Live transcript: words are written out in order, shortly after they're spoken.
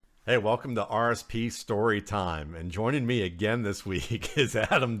Hey, welcome to RSP Story Time. And joining me again this week is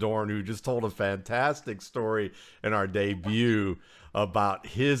Adam Dorn, who just told a fantastic story in our debut about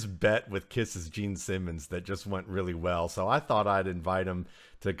his bet with Kiss's Gene Simmons that just went really well. So I thought I'd invite him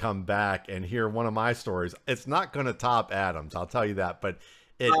to come back and hear one of my stories. It's not going to top Adam's, I'll tell you that, but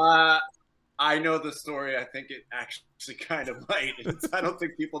it. Uh, I know the story. I think it actually kind of might. I don't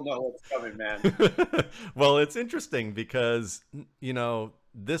think people know what's coming, man. Well, it's interesting because,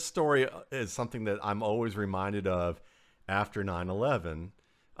 this story is something that I'm always reminded of after 9/11,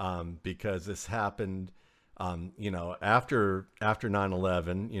 because this happened, after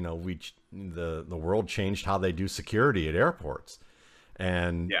 9/11, the world changed how they do security at airports.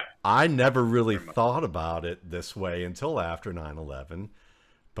 And Yeah, I never really very much. thought about it this way until after 9/11.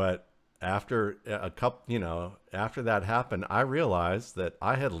 But after a couple, after that happened, I realized that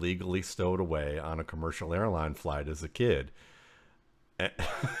I had legally stowed away on a commercial airline flight as a kid.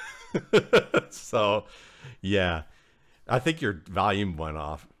 So, yeah, I think your volume went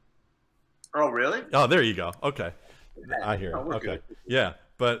off. Oh, really? Oh, there you go. Okay. Yeah. I hear No, you. we're Okay. good. Yeah.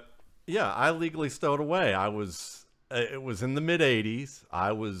 But yeah, I legally stowed away. It was in the mid 80s. I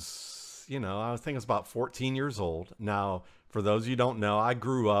think I was about 14 years old. Now, for those of you who don't know, I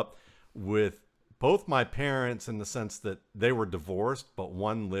grew up with both my parents in the sense that they were divorced, but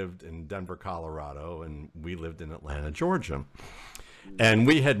one lived in Denver, Colorado, and we lived in Atlanta, Georgia. And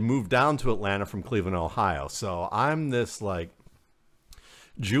we had moved down to Atlanta from Cleveland, Ohio. So I'm this like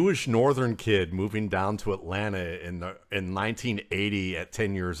Jewish Northern kid moving down to Atlanta in 1980 at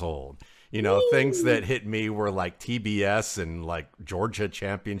 10 years old. Things Woo! that hit me were like TBS and like Georgia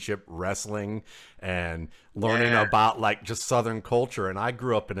Championship Wrestling and learning Yeah, about like just Southern culture. And I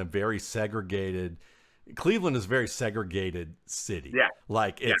grew up in a very segregated. Cleveland is a very segregated city. yeah,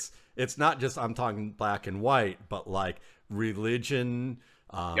 Like yeah. it's not just I'm talking black and white, but like religion,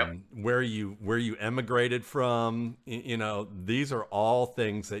 Yep. where you emigrated from. These are all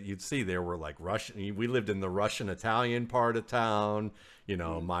things that you'd see. There were like Russian. We lived in the Russian Italian part of town.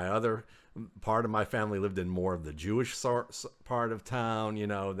 Mhm. My other part of my family lived in more of the Jewish part of town.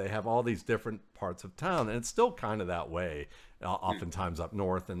 They have all these different parts of town, and it's still kind of that way, Mhm. oftentimes up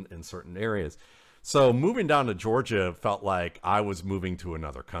north in certain areas. So moving down to Georgia felt like I was moving to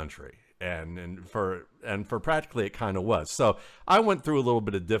another country. And for practically it kind of was. So I went through a little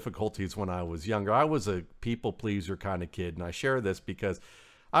bit of difficulties when I was younger. I was a people pleaser kind of kid, and I share this because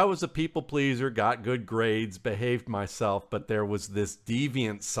I was a people pleaser, got good grades, behaved myself, but there was this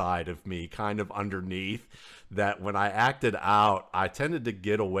deviant side of me kind of underneath that when I acted out, I tended to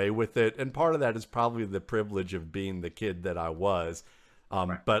get away with it. And part of that is probably the privilege of being the kid that I was.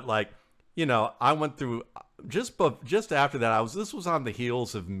 Right. But like, I went through just after that. This was on the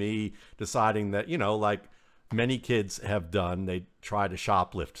heels of me deciding that, like many kids have done, they try to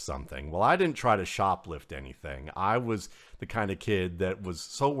shoplift something. Well, I didn't try to shoplift anything. I was the kind of kid that was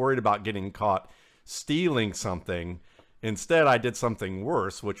so worried about getting caught stealing something. Instead, I did something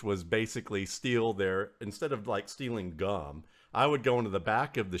worse, which was basically instead of like stealing gum, I would go into the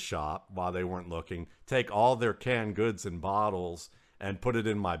back of the shop while they weren't looking, take all their canned goods and bottles and put it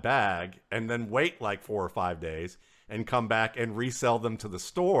in my bag, and then wait like 4 or 5 days and come back and resell them to the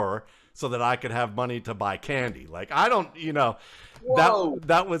store so that I could have money to buy candy. Like I don't, that Whoa!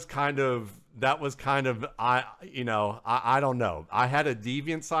 that was kind of I don't know. I had a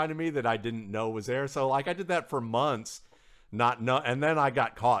deviant side of me that I didn't know was there. So like I did that for months, not know, and then I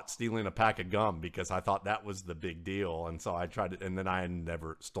got caught stealing a pack of gum because I thought that was the big deal, and so I tried to, and then I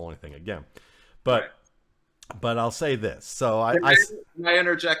never stole anything again. Right. But I'll say this. So Can I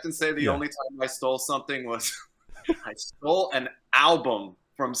interject and say the yeah. only time I stole something was I stole an album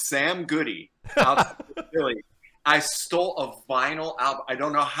from Sam Goody outside of Philly. I stole a vinyl album. I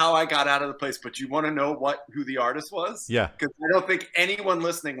don't know how I got out of the place, but you want to know who the artist was? Yeah. Because I don't think anyone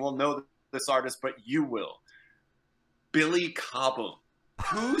listening will know this artist, but you will. Billy Cobham.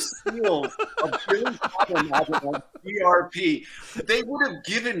 Who steals a Billy Cobham album on PRP? They would have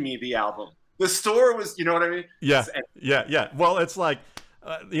given me the album. The store was, you know what I mean? Yeah, yeah, yeah. Well, it's like,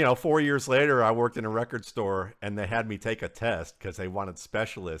 4 years later, I worked in a record store, and they had me take a test because they wanted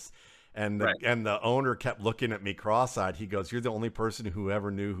specialists, and the Right. and the owner kept looking at me cross-eyed. He goes, "You're the only person who ever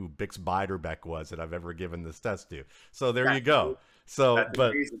knew who Bix Beiderbecke was that I've ever given this test to." So there you That's, go. So, that's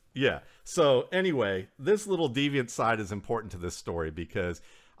but amazing. yeah. So anyway, this little deviant side is important to this story because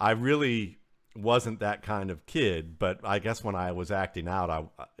I really wasn't that kind of kid, but I guess when I was acting out,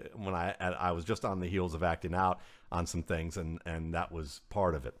 I was just on the heels of acting out on some things, and that was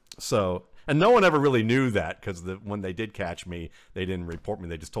part of it. So, and no one ever really knew that because when they did catch me, they didn't report me.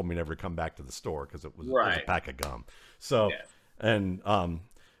 They just told me never to come back to the store because it was a Right. pack of gum. So, Yeah. and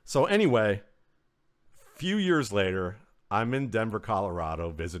So anyway, few years later, I'm in Denver,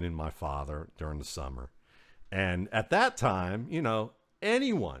 Colorado, visiting my father during the summer. And at that time,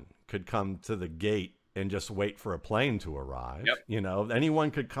 anyone could come to the gate and just wait for a plane to arrive. Yep.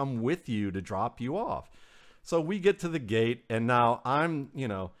 Anyone could come with you to drop you off. So we get to the gate, and now I'm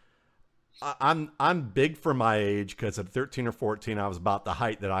big for my age, because at 13 or 14, I was about the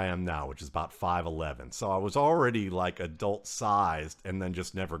height that I am now, which is about 5'11". So I was already like adult sized, and then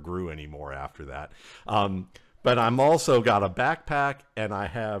just never grew anymore after that. But I'm also got a backpack, and I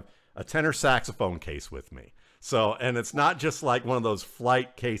have a tenor saxophone case with me. So, and it's not just like one of those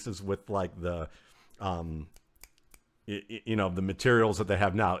flight cases with like the, the materials that they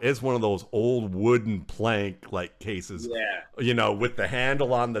have now. It's one of those old wooden plank like cases, with the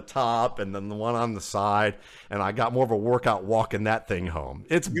handle on the top and then the one on the side. And I got more of a workout walking that thing home.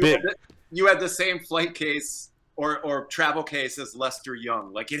 It's big. You had the same flight case or travel case as Lester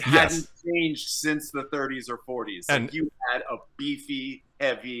Young. Like, it hadn't changed since the 30s or 40s. Like, and you had a beefy,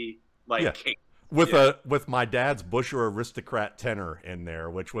 heavy case. With my dad's Buescher Aristocrat tenor in there,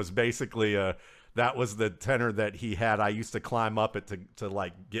 which was basically that was the tenor that he had. I used to climb up it to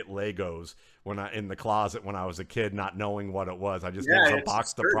like get Legos in the closet when I was a kid, not knowing what it was. I just needed a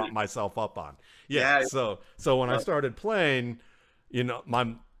box to prop myself up on. So when I started playing,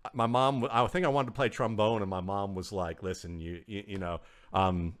 my mom, I think I wanted to play trombone, and my mom was like, "Listen,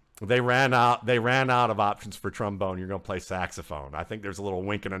 they ran out of options for trombone. You're going to play saxophone." I think there's a little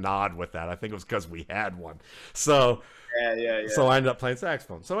wink and a nod with that. I think it was because we had one. So so I ended up playing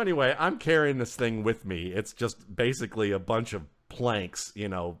saxophone. So anyway, I'm carrying this thing with me. It's just basically a bunch of planks,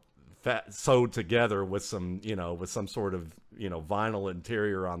 sewed together with some sort of, vinyl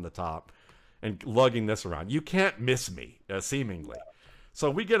interior on the top, and lugging this around. You can't miss me, seemingly. So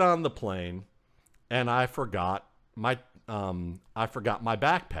we get on the plane, and I forgot my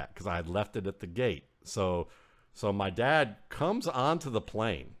backpack because I had left it at the gate. So my dad comes onto the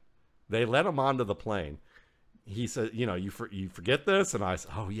plane. They let him onto the plane. He said, you forget this? And I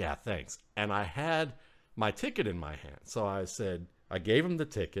said, "Oh yeah, thanks." And I had my ticket in my hand. So I gave him the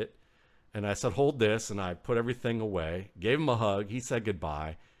ticket, and I said, "Hold this." And I put everything away, gave him a hug. He said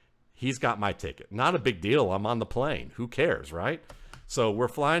goodbye. He's got my ticket. Not a big deal. I'm on the plane. Who cares, right? So we're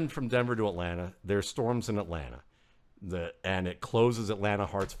flying from Denver to Atlanta. There's storms in Atlanta. And it closes Atlanta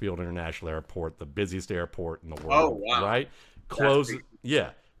Hartsfield International Airport, the busiest airport in the world. Oh, wow. Right? Closes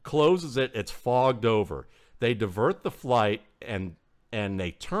it. It's fogged over. They divert the flight and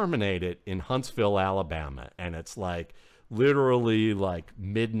they terminate it in Huntsville, Alabama. And it's like literally like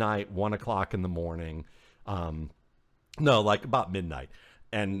midnight, 1 o'clock in the morning. Like about midnight.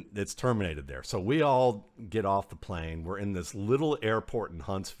 And it's terminated there. So we all get off the plane. We're in this little airport in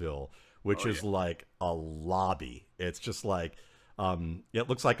Huntsville, which is like a lobby. It's just like, it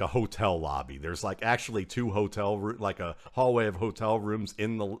looks like a hotel lobby. There's like actually two like a hallway of hotel rooms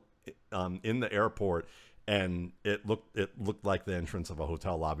in the airport. And it looked like the entrance of a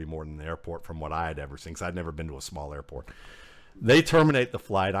hotel lobby more than the airport from what I had ever seen, because I'd never been to a small airport. They terminate the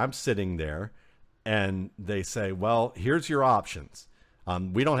flight. I'm sitting there, and they say, "Well, here's your options.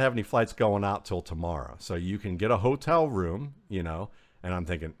 We don't have any flights going out till tomorrow. So you can get a hotel room, And I'm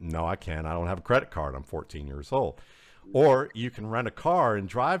thinking, no, I can't. I don't have a credit card. I'm 14 years old. Or you can rent a car and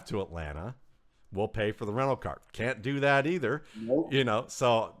drive to Atlanta. We'll pay for the rental car. Can't do that either. Nope.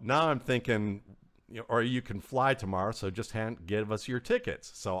 So now I'm thinking, or you can fly tomorrow. So just give us your tickets.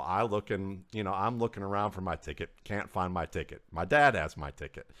 So I'm looking around for my ticket. Can't find my ticket. My dad has my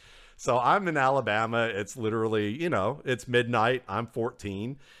ticket. So I'm in Alabama. It's literally, it's midnight. I'm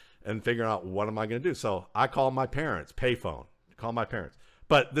 14 and figuring out what am I going to do. So I call my parents, payphone, call my parents.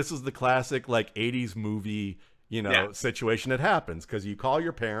 But this is the classic like 80s movie, situation that happens, because you call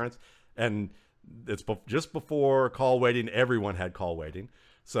your parents, and it's just before call waiting. Everyone had call waiting.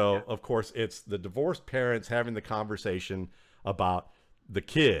 So of course it's the divorced parents having the conversation about the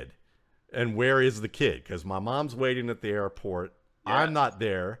kid and where is the kid? Because my mom's waiting at the airport. I'm not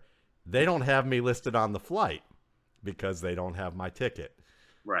there. They don't have me listed on the flight because they don't have my ticket.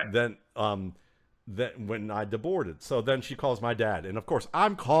 Right. Then when I deboarded. So then she calls my dad. And of course,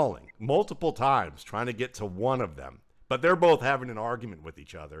 I'm calling multiple times trying to get to one of them. But they're both having an argument with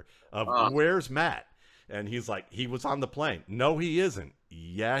each other of where's Matt? And he's like, he was on the plane. No, he isn't.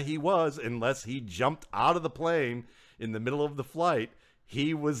 Yeah, he was, unless he jumped out of the plane in the middle of the flight.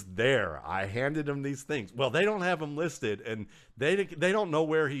 He was there. I handed him these things. Well, they don't have him listed, and they don't know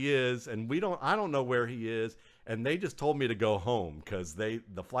where he is, and I don't know where he is, and they just told me to go home because the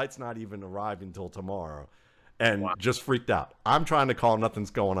flight's not even arriving until tomorrow, and just freaked out. I'm trying to call,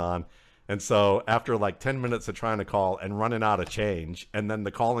 nothing's going on, And so after like 10 minutes of trying to call and running out of change, and then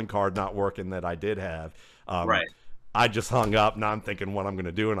the calling card not working that I did have, Right. I just hung up. Now I'm thinking what I'm going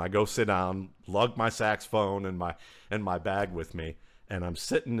to do, and I go sit down, lug my saxophone and my bag with me, and I'm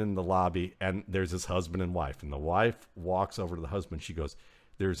sitting in the lobby, and there's this husband and wife, and the wife walks over to the husband. She goes,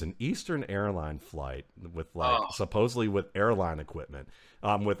 "There's an Eastern airline flight with like supposedly with airline equipment,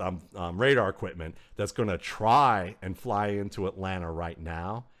 with radar equipment that's going to try and fly into Atlanta right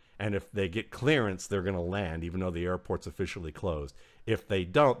now." And if they get clearance, they're going to land, even though the airport's officially closed. If they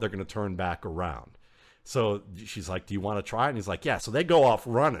don't, they're going to turn back around. So she's like, "Do you want to try it?" And he's like, "Yeah." So they go off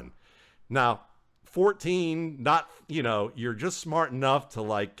running. Now, 14, not, you're just smart enough to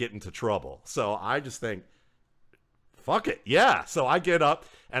like get into trouble. So I just think, fuck it. Yeah. So I get up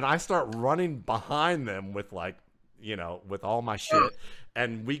and I start running behind them with like, with all my shit.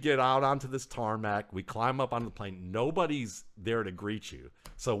 And we get out onto this tarmac. We climb up on the plane. Nobody's there to greet you.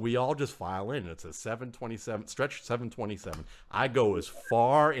 So we all just file in. It's a 727, stretch 727. I go as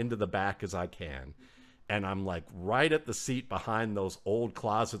far into the back as I can. And I'm like right at the seat behind those old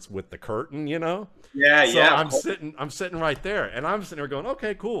closets with the curtain, Yeah, so yeah. I'm sitting right there, and I'm sitting there going,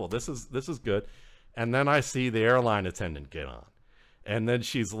 okay, cool. This is good. And then I see the airline attendant get on. And then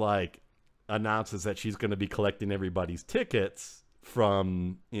she's like, announces that she's going to be collecting everybody's tickets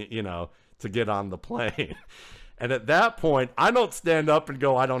from, to get on the plane. And at that point, I don't stand up and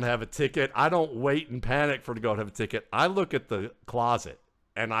go, I don't have a ticket. I don't wait and panic for to go have a ticket. I look at the closet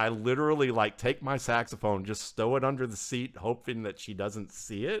and I literally like take my saxophone, just stow it under the seat, hoping that she doesn't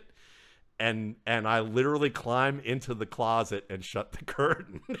see it. And I literally climb into the closet and shut the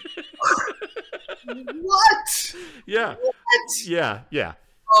curtain. What? Yeah. What? Yeah.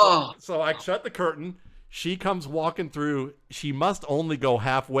 Oh, So I shut the curtain. She comes walking through. She must only go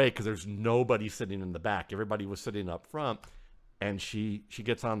halfway because there's nobody sitting in the back. Everybody was sitting up front. And she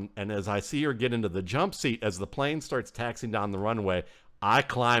gets on. And as I see her get into the jump seat, as the plane starts taxiing down the runway, I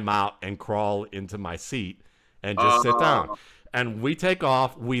climb out and crawl into my seat and just sit down. And we take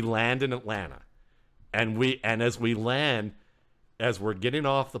off. We land in Atlanta. And as we land, as we're getting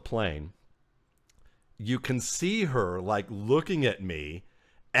off the plane, you can see her like looking at me,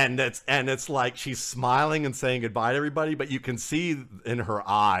 and it's like she's smiling and saying goodbye to everybody, but you can see in her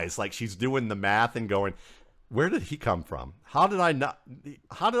eyes like she's doing the math and going, where did he come from? How did I not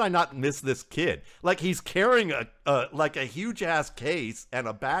miss this kid? Like he's carrying a huge ass case and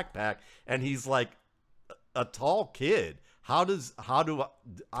a backpack, and he's like a tall kid. I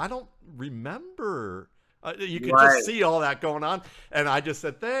don't remember. You can just see all that going on. And I just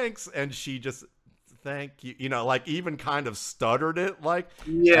said, thanks. And she just, thank you. Like even kind of stuttered it. Like,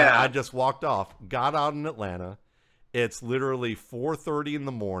 yeah. I just walked off, got out in Atlanta. It's literally 4:30 in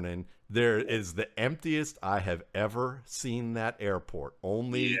the morning. There is the emptiest I have ever seen that airport.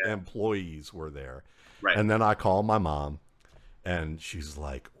 Only employees were there. Right. And then I call my mom. And she's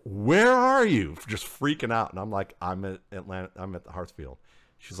like, where are you? Just freaking out. And I'm like, I'm at Atlanta. I'm at the Hartsfield.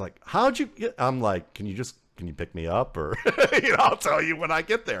 She's like, how'd you get? I'm like, can you pick me up? Or, I'll tell you when I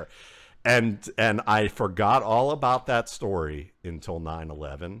get there. And I forgot all about that story until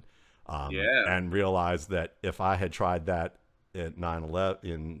 9/11. And realized that if I had tried that at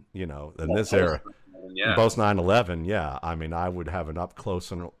 9/11, in this era, post 9/11, I mean, I would have an up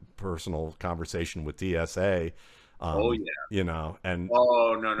close and personal conversation with TSA. And no, yeah. And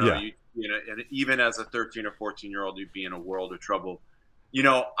even as a 13 or 14-year-old, you'd be in a world of trouble.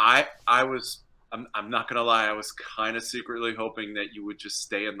 I'm not gonna lie, I was kind of secretly hoping that you would just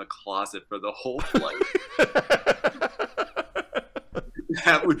stay in the closet for the whole flight.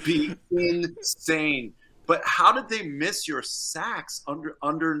 That would be insane. But how did they miss your sax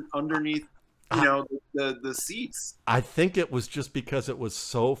underneath the seats? I think it was just because it was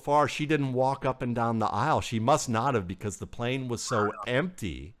so far. She didn't walk up and down the aisle. She must not have, because the plane was so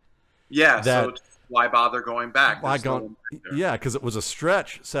empty. Yeah, so why bother going back? Yeah, because it was a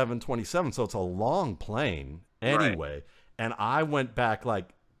stretch 727, so it's a long plane anyway. Right. And I went back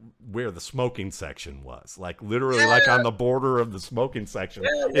like where the smoking section was, like literally like on the border of the smoking section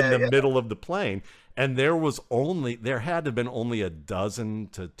in the middle of the plane. And there had to have been only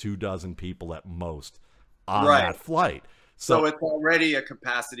 12 to 24 people at most on that flight. So it's already a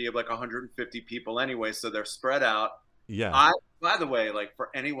capacity of like 150 people anyway, so they're spread out. Yeah. By the way, like for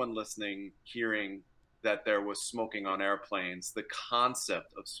anyone listening, hearing that there was smoking on airplanes, the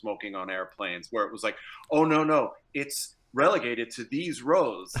concept of smoking on airplanes, where it was like, oh no, it's relegated to these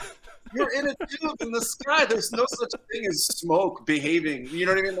rows. You're in a tube in the sky. There's no such thing as smoke behaving. You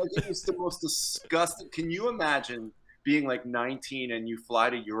know what I mean? Like, it was the most disgusting. Can you imagine being like 19 and you fly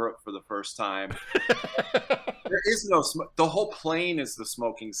to Europe for the first time. There is no smoke. The whole plane is the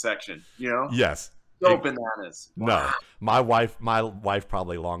smoking section, you know? Yes. So bananas. No, Wow. my wife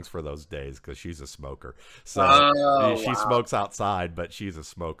probably longs for those days because she's a smoker. So Oh, she wow. smokes outside, but she's a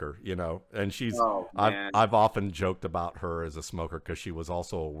smoker, and Oh, I've man. I've often joked about her as a smoker because she was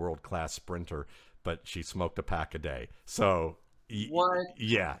also a world-class sprinter, but she smoked a pack a day. So What?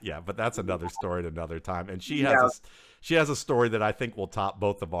 yeah, but that's another story at another time. And Yeah. she has a story that I think will top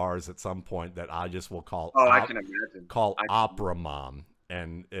both of ours at some point that I just will Oh, I can imagine. call I Opera Mom,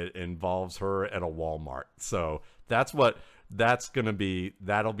 and it involves her at a Walmart. So that'll be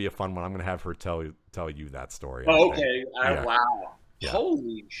a fun one. I'm gonna have her tell you that story. I Oh, think. okay. Yeah, Wow. yeah,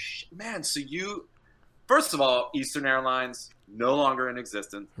 Holy man. So first of all, Eastern Airlines no longer in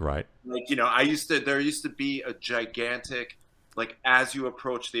existence. right. Like, there used to be a gigantic, like, as you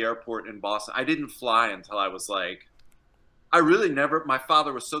approach the airport in Boston, I didn't fly until I was like, I really never, my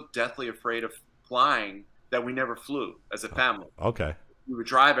father was so deathly afraid of flying that we never flew as a family. Okay. We would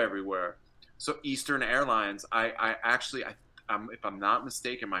drive everywhere. So Eastern Airlines, I actually, if I'm not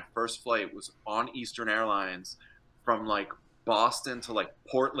mistaken, my first flight was on Eastern Airlines from like Boston to like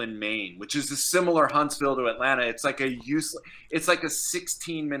Portland, Maine, which is a similar Huntsville to Atlanta. It's like a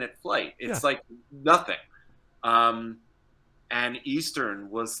 16-minute flight. Yeah. It's like nothing. Um, and Eastern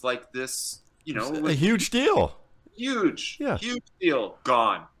was like this, it A was huge deal. huge, Yeah. huge deal.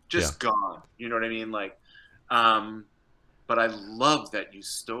 Gone, Yeah. just gone. You know what I mean? Like, um, but I love that you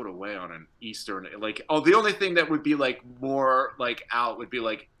stowed away on an Eastern. Like, oh, the only thing that would be like more like out would be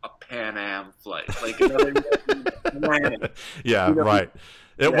like a Pan Am flight, like Yeah, you know? right.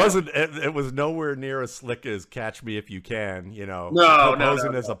 It Yeah. wasn't. It was nowhere near as slick as Catch Me If You Can. No,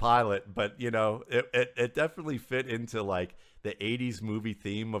 posing as no. a pilot, but it definitely fit into like the '80s movie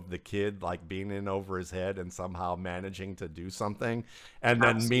theme of the kid like being in over his head and somehow managing to do something, and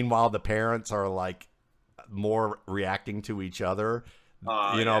then Absolutely. meanwhile the parents are like more reacting to each other.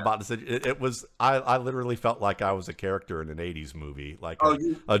 Yeah. About the it was. I literally felt like I was a character in an '80s movie, like Oh,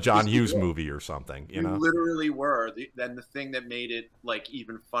 a John 'cause Hughes movie or something. you literally were. Then the thing that made it like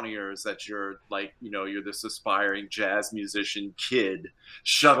even funnier is that you're like, you're this aspiring jazz musician kid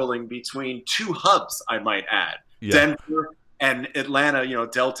shuttling between two hubs, I might add, Yeah. Denver and Atlanta,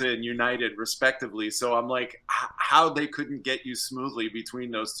 Delta and United respectively. So I'm like, how they couldn't get you smoothly between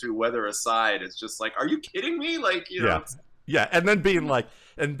those two, weather aside, it's just like, are you kidding me? Like, Yeah. Yeah. And then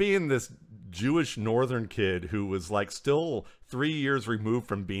being this Jewish Northern kid who was like still 3 years removed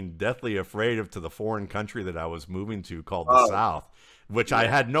from being deathly afraid of to the foreign country that I was moving to called the Oh, South, which I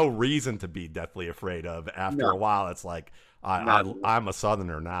yeah. had no reason to be deathly afraid of. After a No, while, it's like, not. I'm a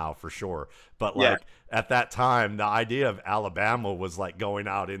Southerner now for sure. But Yeah. like at that time, the idea of Alabama was like going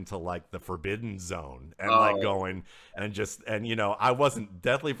out into like the forbidden zone and like Oh, going I wasn't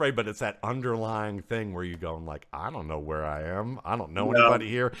deathly afraid, but it's that underlying thing where you're going like, I don't know where I am. I don't know no. anybody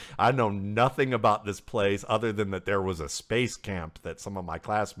here. I know nothing about this place other than that there was a space camp that some of my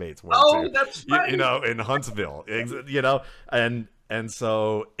classmates went Oh, to, that's right. in Huntsville, and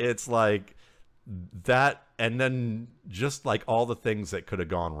so it's like that. And then just like all the things that could have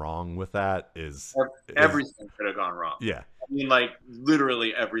gone wrong with that is Everything could have gone wrong. yeah, I mean, like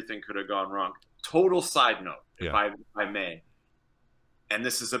literally everything could have gone wrong. Total side note, yeah. if I may, and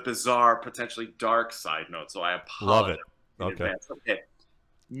this is a bizarre, potentially dark side note, so I Love apologize it. in Okay. advance. Okay,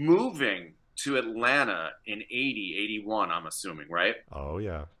 moving to Atlanta in 80, 81, I'm assuming, right? Oh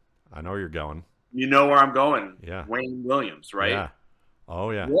yeah. I know where you're going. You know where I'm going. Yeah. Wayne Williams, right? Yeah.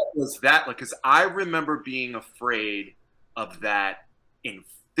 Oh yeah. What was that like? Because I remember being afraid of that in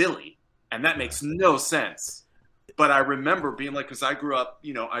Philly, and that makes no sense. But I remember being like, because I grew up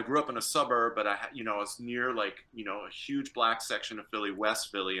in a suburb, but I was near like, a huge black section of Philly,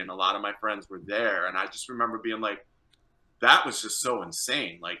 West Philly, and a lot of my friends were there. And I just remember being like, that was just so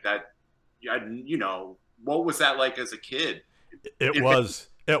insane. Like that, what was that like as a kid? It was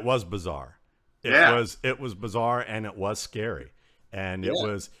bizarre. Yeah. It was bizarre, and it was scary. And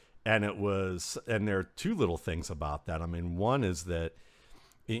Yeah. and there are two little things about that. I mean, one is that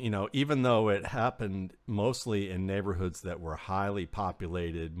even though it happened mostly in neighborhoods that were highly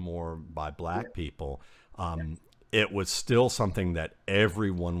populated more by black people, it was still something that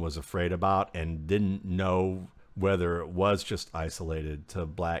everyone was afraid about and didn't know whether it was just isolated to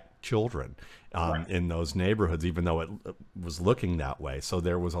black children in those neighborhoods, even though it was looking that way. So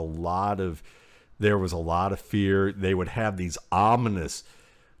there was a lot of fear. They would have these ominous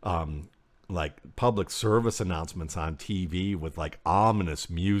like public service announcements on TV with like ominous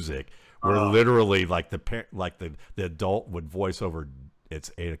music where literally like the adult would voice over,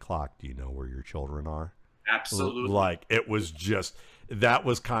 it's 8 o'clock. Do you know where your children are? Absolutely. Like, it was just, that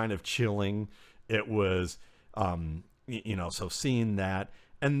was kind of chilling. It was, so seeing that.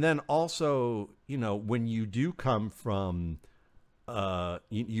 And then also, when you do come from,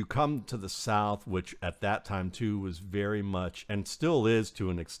 you come to the South, which at that time too was very much, and still is to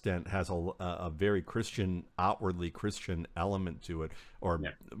an extent, has a very Christian, outwardly Christian element to it, or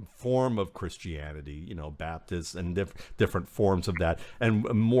form of Christianity, Baptists and different forms of that, and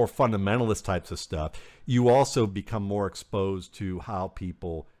more fundamentalist types of stuff. You also become more exposed to how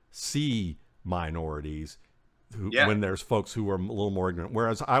people see minorities, when there's folks who are a little more ignorant.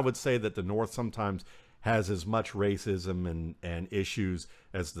 Whereas I would say that the North sometimes has as much racism and issues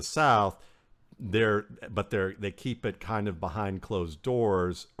as the South. They keep it kind of behind closed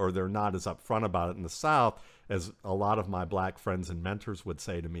doors, or they're not as upfront about it. In the South, as a lot of my black friends and mentors would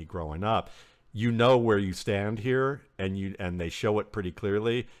say to me growing up, where you stand here, and they show it pretty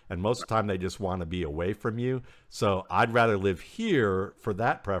clearly, and most of the time they just want to be away from you. So I'd rather live here for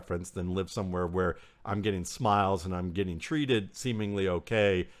that preference than live somewhere where I'm getting smiles and I'm getting treated seemingly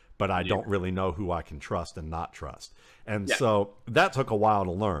okay, but I don't really know who I can trust and not trust. And so that took a while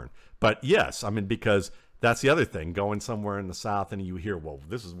to learn. But yes, I mean, because that's the other thing, going somewhere in the South and you hear, well,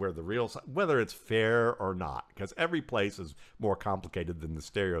 this is where the real, whether it's fair or not, because every place is more complicated than the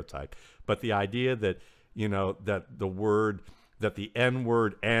stereotype. But the idea that, that the N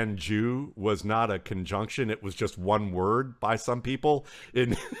word and Jew was not a conjunction, it was just one word by some people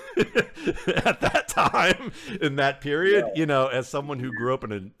in at that time, in that period. As someone who grew up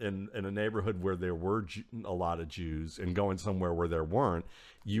in a neighborhood where there were a lot of Jews, and going somewhere where there weren't,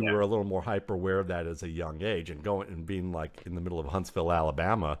 you were a little more hyper aware of that as a young age, and going and being like in the middle of Huntsville,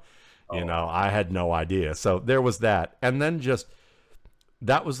 Alabama, I had no idea. So there was that. And then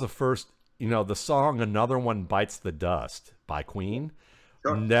that was the first, the song Another One Bites the Dust by Queen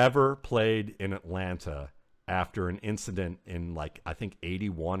never played in Atlanta after an incident in, like, I think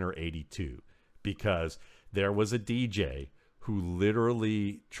 81 or 82, because there was a DJ who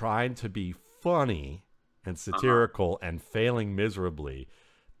literally, trying to be funny and satirical and failing miserably,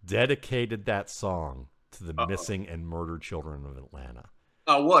 dedicated that song to the missing and murdered children of Atlanta.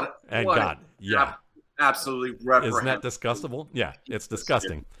 Oh, what? And what God, absolutely reprehensible. Isn't that disgustable? Yeah, it's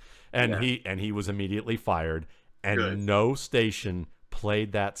disgusting. And he was immediately fired, and no station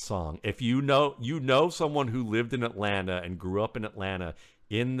played that song. If you know someone who lived in Atlanta and grew up in Atlanta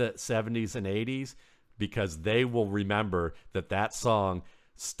in the 70s and 80s, because they will remember that song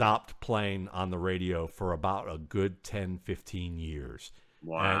stopped playing on the radio for about a good 10-15 years.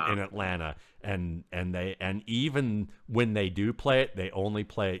 Wow. In Atlanta, and even when they do play it, they only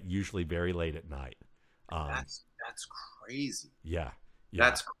play it usually very late at night. That's crazy. Yeah.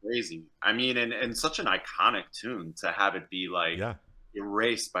 That's crazy. I mean, and such an iconic tune to have it be like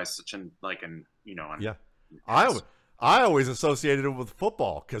erased by such I always associated it with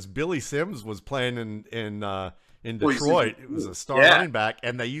football, because Billy Sims was playing in Detroit. It was a star running back,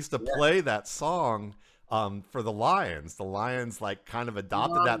 and they used to play that song for the Lions. The Lions kind of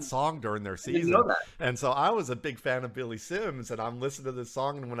adopted that song during their season. And so I was a big fan of Billy Sims, and I'm listening to this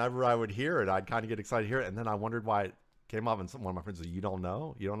song, and whenever I would hear it, I'd kind of get excited to hear it. And then I wondered why it came up, and one of my friends said, you don't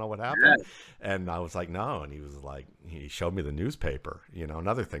know what happened? And I was like, no. And he was like, he showed me the newspaper,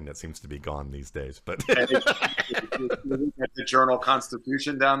 another thing that seems to be gone these days. But the Journal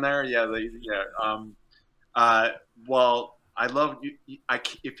Constitution down there. Well, I love you.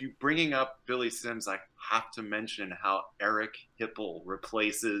 If you're bringing up Billy Sims, I have to mention how Eric Hipple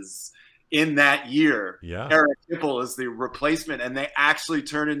replaces in that year. Eric Hipple is the replacement, and they actually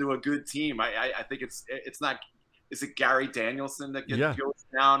turn into a good team. I think it's not. Is it Gary Danielson that goes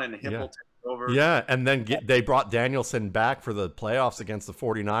down and Hipple takes over? Yeah, and then they brought Danielson back for the playoffs against the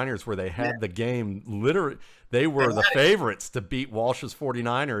 49ers, where they had the game. Literally, they were the favorites to beat Walsh's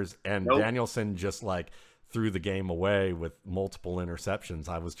 49ers, and Danielson just threw the game away with multiple interceptions.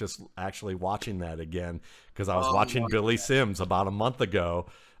 I was just actually watching that again, because I was watching Billy Sims about a month ago,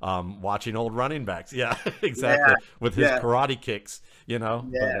 watching old running backs. Yeah, exactly. With his karate kicks,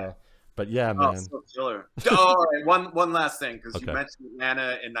 But yeah, man. So killer. All right, one last thing, because you mentioned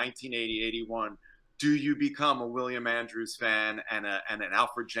Atlanta in 1980, 81. Do you become a William Andrews fan and an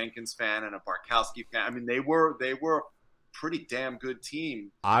Alfred Jenkins fan and a Barkowski fan? I mean, they were a pretty damn good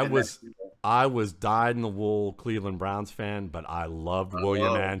team. I was dyed-in-the-wool Cleveland Browns fan, but I loved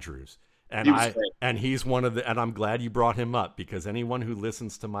William Andrews. And he's one of the, and I'm glad you brought him up, because anyone who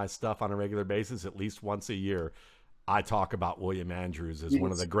listens to my stuff on a regular basis, at least once a year, I talk about William Andrews as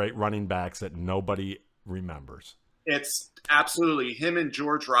one of the great running backs that nobody remembers. It's absolutely him and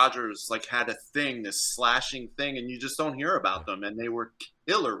George Rogers had a thing, this slashing thing, and you just don't hear about them. And they were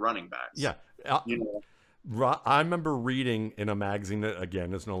killer running backs. Yeah. I remember reading in a magazine that,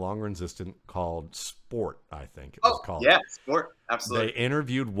 again, is no longer existent, called Sport, I think it was called. Yeah, sport. They Absolutely.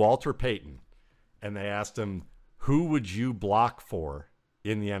 interviewed Walter Payton, and they asked him, who would you block for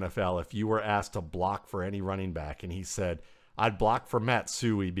in the NFL if you were asked to block for any running back? And he said, I'd block for Matt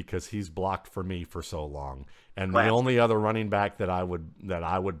Suhey because he's blocked for me for so long. And the only other running back that I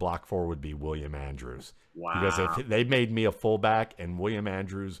would block for would be William Andrews. Wow. Because if they made me a fullback and William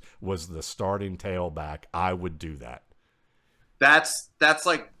Andrews was the starting tailback, I would do that. That's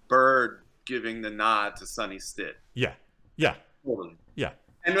like Bird giving the nod to Sonny Stitt. Yeah. Yeah. Totally. Yeah.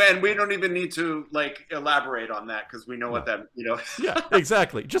 And we don't even need to like elaborate on that because we know what that, you know. Yeah,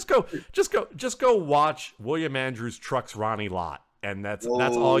 exactly. Just go watch William Andrews trucks Ronnie Lott, and that's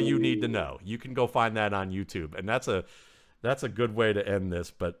all you need to know. You can go find that on YouTube, and that's a good way to end this.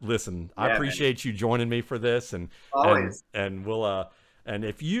 But listen, I appreciate you joining me for this, and always. And we'll and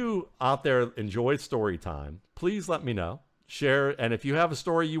if you out there enjoy story time, please let me know. Share, and if you have a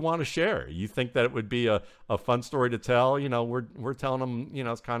story you want to share, you think that it would be a fun story to tell, you know, we're telling them, you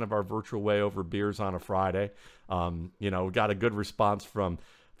know, it's kind of our virtual way over beers on a Friday. You know, we got a good response from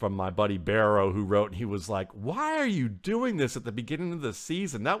my buddy Barrow, who wrote, and he was like, why are you doing this at the beginning of the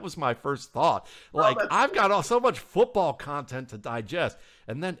season? That was my first thought. Like, I've got so much football content to digest.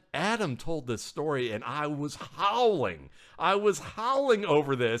 And then Adam told this story, and I was howling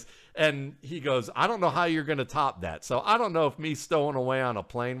over this. And he goes, I don't know how you're going to top that. So I don't know if me stowing away on a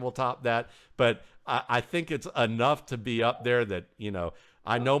plane will top that, but I think it's enough to be up there that, you know,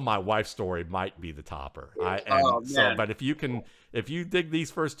 I know my wife's story might be the topper. But if you dig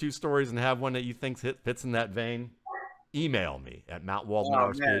these first two stories and have one that you think fits in that vein, email me at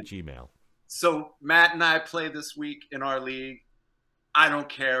mattwaldmarsky@gmail. So Matt and I play this week in our league. I don't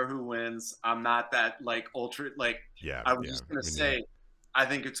care who wins. I'm not that like ultra like. Yeah. I was just gonna say, I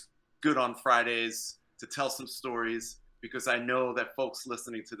think it's good on Fridays to tell some stories because I know that folks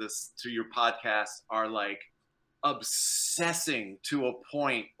listening to your podcast are like obsessing to a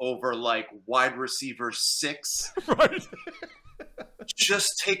point over like wide receiver 6. Right.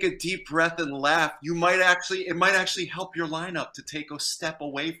 Just take a deep breath and laugh. It might actually help your lineup to take a step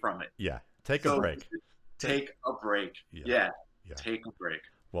away from it. Yeah. Take a break. Take a break. Yeah. Take a break.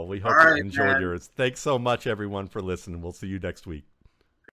 Well, we hope you enjoyed yours. Thanks so much, everyone, for listening. We'll see you next week.